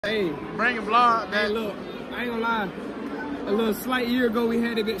Hey, bring a vlog back. Hey, look, I ain't gonna lie. A little slight year ago, we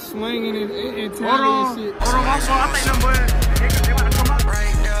had a bit swinging and Hold telling on, shit. hold on, my fault. I think them boys, they about to come up.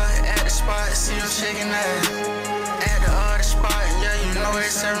 Right there at the spot, see them shaking that. At the other spot, yeah, you know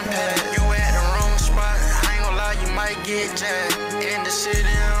it's 7 pack. You at the wrong spot, I ain't gonna lie, you might get jacked. In the city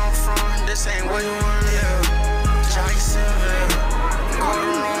I'm from, this ain't where you wanna live. Jacksonville, go to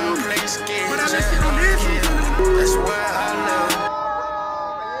the wrong place, get jacked. That's where I live.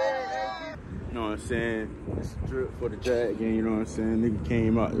 You know what I'm saying? It's a drip for the Jag game, you know what I'm saying? Nigga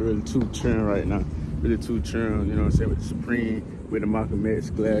came out really too trim right now. Really too trim, you know what I'm saying? With the Supreme, with the Malcolm X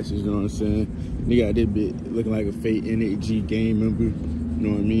glasses, you know what I'm saying? Nigga got this bit looking like a fake NAG game member, you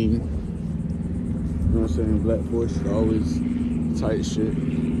know what I mean? You know what I'm saying? Black Force is always tight shit.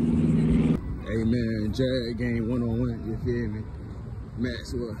 Hey man, Jag game 1-on-1, you feel me?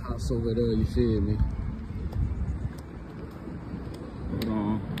 Maxwell house over there, you feel me? Hold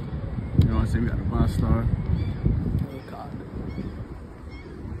on. You know what I'm saying? We got the 5-star.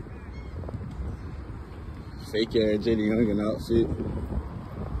 Fake ass JD Youngin outfit.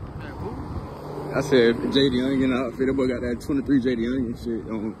 I said JD Youngin outfit. That boy got that 23 JD Youngin shit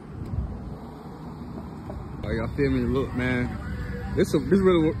on. Oh, y'all feel me? Look, man. This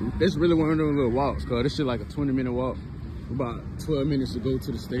really one of those little walks, cause this shit like a 20-minute walk. About 12 minutes to go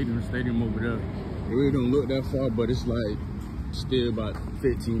to the stadium over there. It really don't look that far, but it's like still about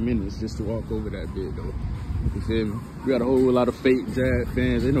 15 minutes just to walk over that bit though. You feel me? We got a whole lot of fake Jag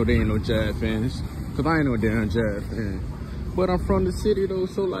fans. They know they ain't no Jag fans. Cause I ain't no damn Jag fan. But I'm from the city though,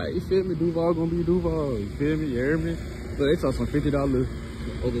 so like, you feel me? Duval gonna be Duval. You feel me? You hear me? But they talk some $50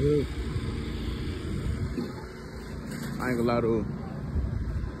 over here. I ain't gonna lie though.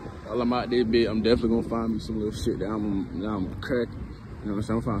 While I'm out there bit, I'm definitely gonna find me some little shit that I'm gonna crack. You know what I'm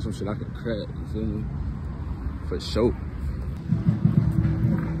saying? I'm gonna find some shit I can crack. You feel me? For sure.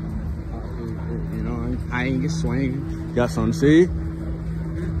 You know, I ain't get swinging. Got something to say?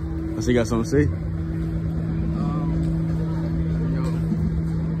 I see you got something to say?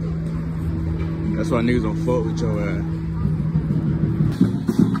 That's why niggas don't fuck with your ass.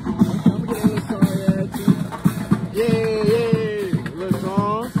 Yeah. Little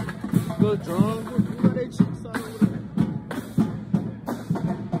drums. You know they cheeks all over there.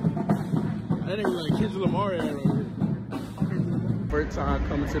 That nigga like Kendrick Lamar right here. First time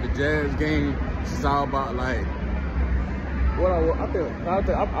coming to the Jazz game, it's all about like what I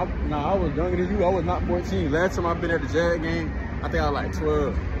was younger than you. I was not 14. Last time I've been at the Jazz game, I think I was like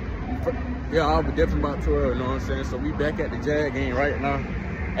 12. Yeah, I was definitely about 12, you know what I'm saying? So we back at the Jag game right now.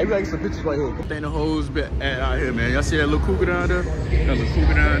 Hey, we got some pictures right here. Think the hoes out here, man. Y'all see that little cougar down there? Got a little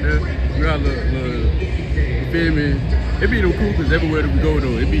cougar down there. We got a little, you feel me? It be them cougars everywhere that we go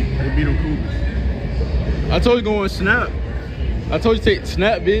though. It be them cougars. I told you go on Snap. I told you take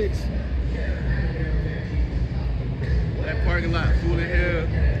Snap, bitch. That parking lot full of hell.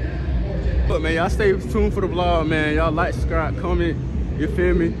 Look, man, y'all stay tuned for the vlog, man. Y'all like, subscribe, comment. You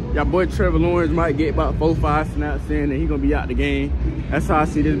feel me? Y'all boy Trevor Lawrence might get about 4-5 snaps in and he gonna be out the game. That's how I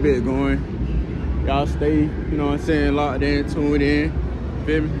see this bit going. Y'all stay, you know what I'm saying, locked in, tuned in. You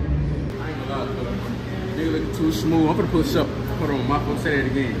feel me? I ain't gonna lie, nigga looking too smooth. I'm gonna push up. Hold on, my phone say that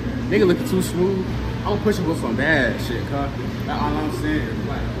again. Nigga looking too smooth. I'm pushing for some bad shit, cuz. That's all I'm saying.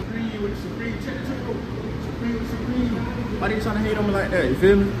 Like, Supreme with the Supreme, check the tempo. Supreme with the Supreme. Why they trying to hate on me like that? You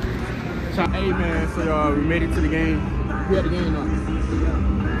feel me? Hey man, so y'all, we made it to the game. We had the game now.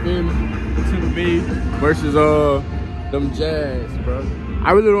 Feel me? Tampa Bay versus them Jazz, bro.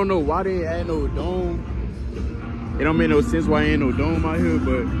 I really don't know why they ain't add no dome. It don't make no sense why ain't no dome out here,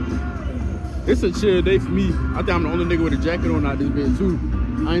 but it's a chill day for me. I think I'm the only nigga with a jacket on out this bitch too.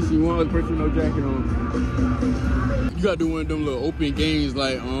 I ain't seen one other person with no jacket on. You gotta do one of them little open games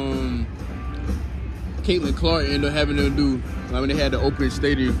like Caitlin Clark ended up having them do, like when they had the open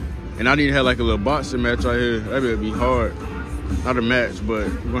stadium. And I need to have like a little boxing match out here. That would be hard. Not a match, but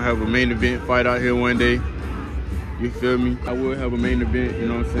we're gonna have a main event fight out here one day. You feel me? I will have a main event, you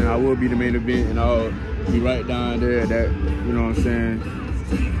know what I'm saying? I will be the main event and I'll be right down there at that, you know what I'm saying?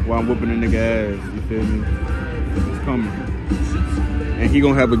 While I'm whooping the nigga ass, you feel me? It's coming. And he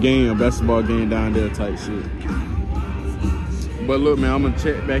gonna have a basketball game down there type shit. But look, man, I'm gonna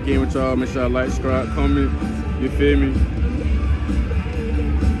check back in with y'all. Make sure y'all like, subscribe, comment. You feel me?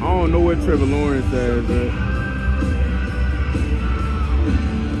 I don't know what Trevor Lawrence says, but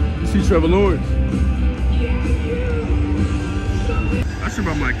you see Trevor Lawrence? I should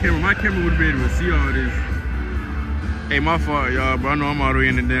brought my camera. My camera would have been able to see all this. Hey, my fault, y'all, bro. I know I'm all the way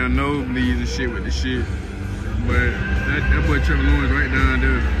in the damn nosebleeds and shit with the shit. But that boy Trevor Lawrence right down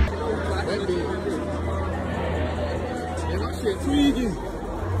there. That shit tweaking.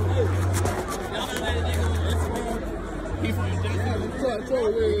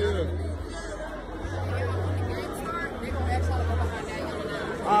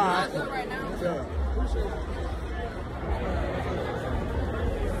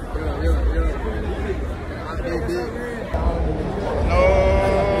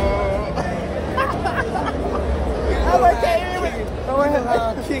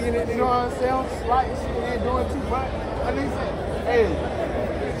 Kicking it, you know what I'm saying? I'm slight shit, ain't doing too much. I need to say, hey,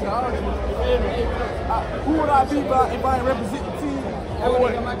 who would I be if I ain't represent the team?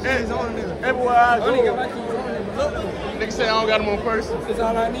 Everywhere I go. Nigga say I don't got them on person. That's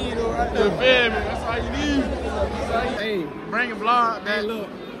all I need, though, right You there. feel me? That's all you need. Hey, Bring a vlog, man. hey, look,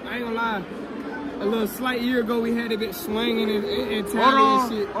 I ain't gonna lie. A little slight year ago, we had a bit swinging and Hold Italian on,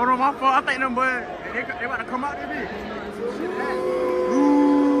 shit. hold on, my fault. I think them boys, they about to come out there, bitch.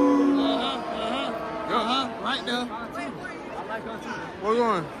 Right there. What's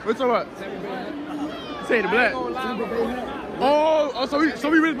going? What's up? Say the black. Oh, so we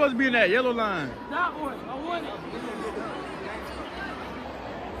really supposed to be in that yellow line. That one, I won it.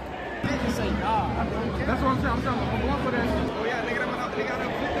 That's what I'm saying. I'm going for that shit. Oh yeah, nigga, they got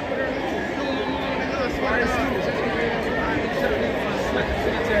them flipped over there.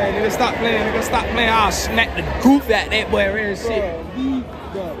 Nigga, stop playing. Nigga, stop playing. I'll smack the goof at that boy. Real shit.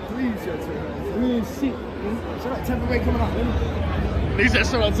 Please shut your ass. Real shit. Shut up, Tampa Bay coming out. Nigga said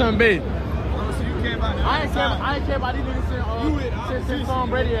shut up, Tampa Bay. So you care about that? I ain't care about these niggas since Tom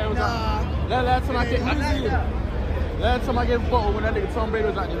Brady was out. Last time I gave a fuck when that nigga Tom Brady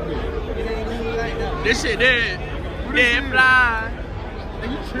was out there. It ain't even like that. This shit dead. Dead fly.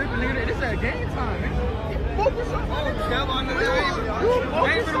 Nigga, you tripping, nigga. This at game time, nigga. Focus on I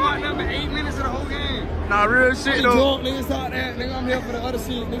ain't finna watch number 8 minutes of the whole game. Nah, real shit, though. Drunk niggas out there. Nigga, I'm here for the other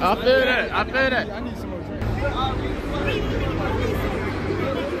shit. Nigga, I feel that. I need some more drink.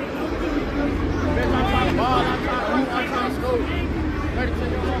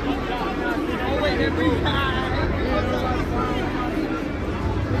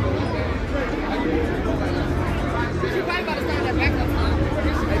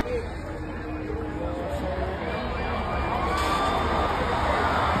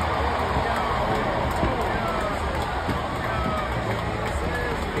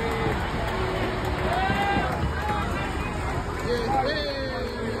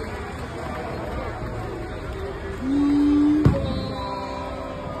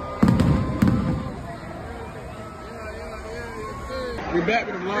 We back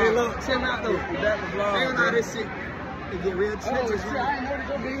with the vlog. Hey, look, check me out though. We back with the vlog. Ain't gonna know this shit. They get real Oh trenches. shit, I ain't know this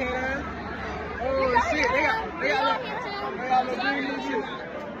your big head ass. Oh shit, they got little green and shit.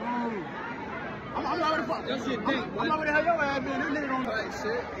 I'm not gonna fuck that shit deep. I'm not gonna have your ass being this nigga don't like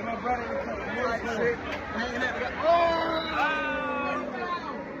shit. And my brother like shit. Hanging at the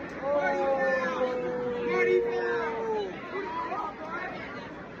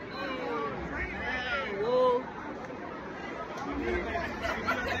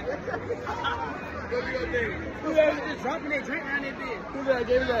Who else is just dropping that drink around that bitch? Who that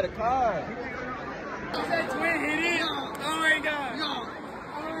gave us a card? Is that twin hit in? Oh my god.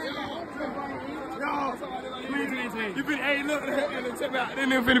 You finna, hey, look, check me out. This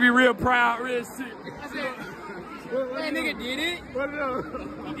nigga finna be real proud, real shit. That nigga did it. What up?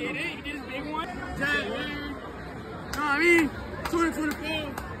 He did it. He did his big one. Jaguars. You know what I mean? 2024.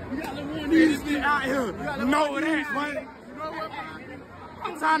 You got the one these shit out here. You know that, man. You know what?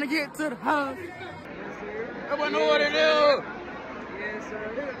 I'm trying to get to the house. Everyone know what it is. Yes,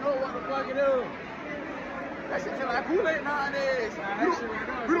 sir. Niggas know what the fuck it is. That shit feel like Kool-Aid nowadays.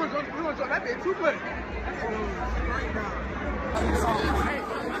 We don't drink that bitch too much.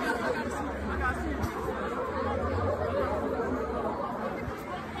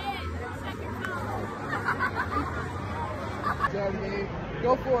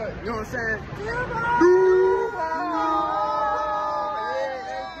 Go for it. You know what I'm saying?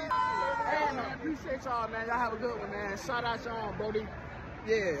 Appreciate y'all, man. Y'all have a good one, man. Shout out y'all, Brody.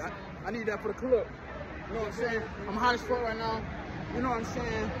 Yeah, I need that for the club. You know what I'm saying? I'm hot as fuck right now. You know what I'm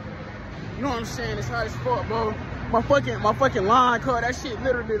saying? You know what I'm saying? It's hot as fuck, bro. My fucking line cut, that shit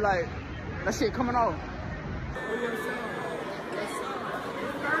literally like, that shit coming off.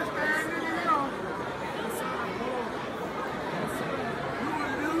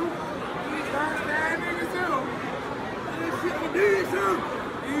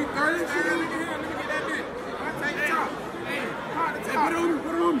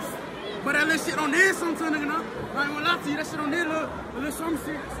 But that little shit on there sometimes, nigga, no? I ain't gonna lie to you, that shit on there, little some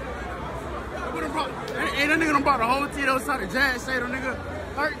shit. Hey, that nigga done brought the whole team outside the Jags, say the nigga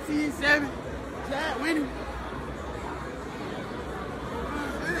 13-7, Jag winning.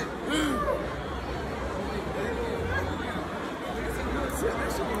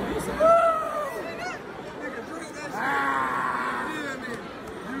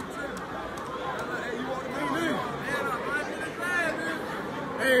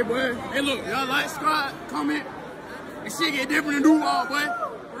 Hey, boy. Hey, look, y'all like, subscribe, comment. And shit get different than Duval, boy.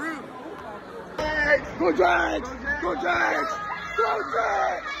 For real. Go Jags! Go Jags! Go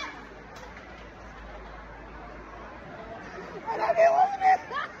Jags! Hey, that bit wasn't it?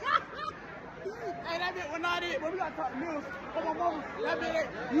 Hey, that bit was not it, but we gotta talk to Mills. Come on, mama. That bit ain't.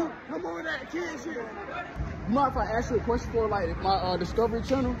 You come over that kid shit. You mind if I ask you a question for like my Discovery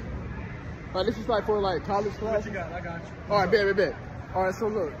channel? Like this is like for like college class. What you got? I got you. All right, bet. All right, so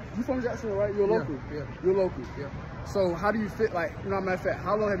look, you from Jacksonville, right? You're local. Yeah. You're local. Yeah. So how do you fit? Like, you know, matter of fact,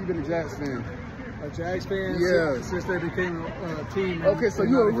 how long have you been a Jags fan? A Jags fan? Yeah. Since they became a team. Okay, so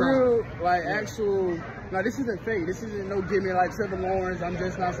you're a real like actual. Now this isn't fake. This isn't no give me like Trevor Lawrence. I'm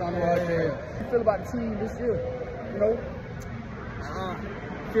just not something like that. How do you feel about the team this year? You know.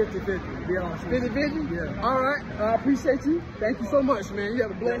 50-50, to be honest. 50-50? Yeah. All right. I appreciate you. Thank you so much, man. You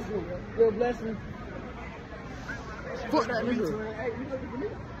have a blessing. You're a blessing. Fuck that nigga. Hey, you looking for me?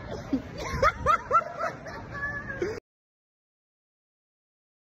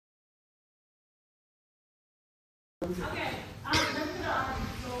 Okay.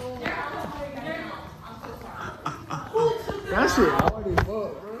 That shit already fucked,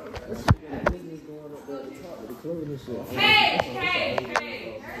 bro. That shit going up at the top of the club and shit. Hey.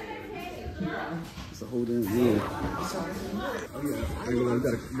 It's a whole damn room. Oh yeah, you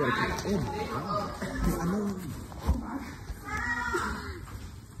gotta keep it in. I know.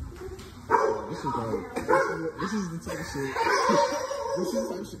 This is the type of shit. This is the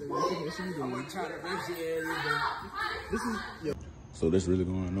type of shit that we're doing. This is yo. So this really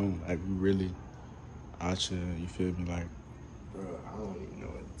going on? Like we really out here, you feel me? Like, bro, I don't even know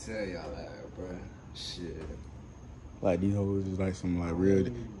what to tell y'all that, bro. Shit. like these hoes is like some like real,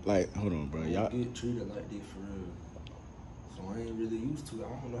 like hold on, bro. Y'all get treated like this for real. So I ain't really used to it. I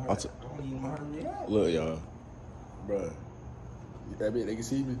don't know how. I don't even know how to react. look, y'all, bro. That bit they can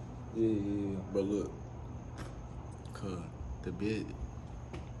see me. Yeah. But look, cause the bit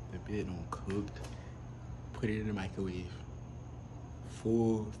don't cook. Put it in the microwave.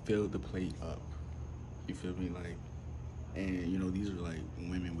 Fill the plate up. You feel me? Like, and you know these are like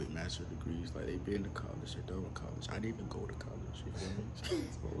women with master's degrees. Like they've been to college, they're done with college. I didn't even go to college. You feel me?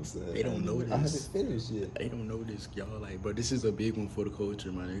 What's that? They don't know this. I haven't finished yet. They don't know this, y'all. Like, bro, this is a big one for the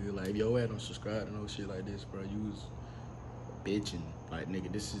culture, my nigga. Like, if y'all don't subscribe to no shit like this, bro, you was bitching. Like,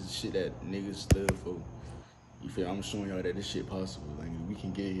 nigga, this is shit that niggas live for. You feel? I'm showing y'all that this shit possible. Like, we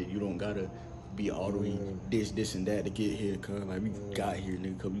can get here. You don't gotta be all the way this, and that to get here, cuz. Like, we got here,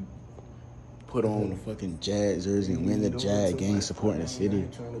 nigga, cuz we put on the fucking Jags jersey and win the Jag game supporting the city. I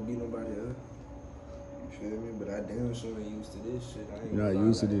ain't trying to beat nobody else. You feel me? But I damn sure ain't used to this shit. I ain't You're not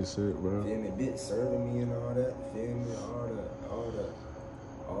used to this shit, bro. Feel me? Bitch serving me and all that. Feel me? All that.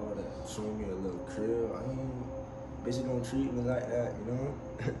 Showing me a little crib. I ain't. Bitches don't treat me like that, you know?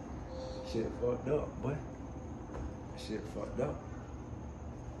 Shit fucked up, boy. Shit fucked up.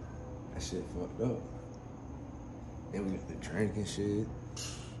 Then we got the drinking shit.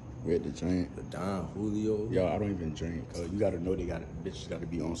 We had to drink. The Don Julio. Yo, I don't even drink. You gotta know bitches gotta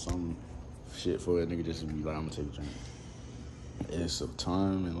be on some shit for a nigga just to be like, I'm gonna take a drink. It's a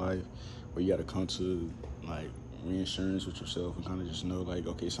time in life where you gotta come to like reinsurance with yourself and kind of just know like,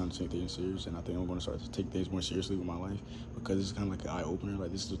 okay, it's time to take things serious. And I think I'm gonna start to take things more seriously with my life because it's kind of like an eye opener.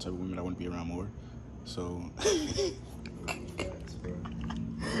 Like this is the type of women I want to be around more. So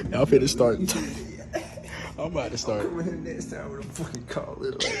I'm finna start. I'm about to start. Next time with a fucking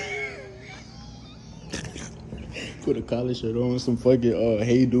collar. Put a collar shirt on, some fucking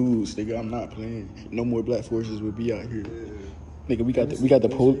hey dudes, nigga. I'm not playing. No more black forces will be out here, nigga. We got the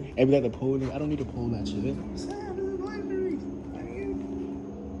pole, and we got the pole. Nigga. I don't need to pole that shit.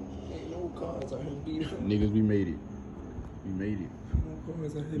 Niggas, we made it. We made it.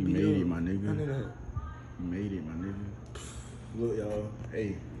 You made it, my nigga. You made it, my nigga. Look, y'all.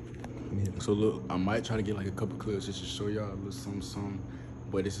 Hey. So look, I might try to get like a couple clips just to show y'all a little something.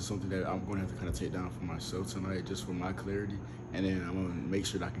 But this is something that I'm gonna have to kind of take down for myself tonight, just for my clarity. And then I'm gonna make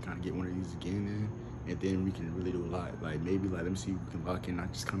sure that I can kind of get one of these again in, and then we can really do a lot. Like maybe like let me see if we can lock in. I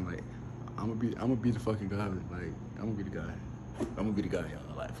just kind of like I'm gonna be the fucking guy. Like I'm gonna be the guy. I'm gonna be the guy,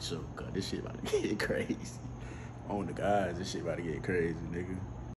 y'all. Like for sure. Cause this shit about to get crazy. On the guys, this shit about to get crazy, nigga.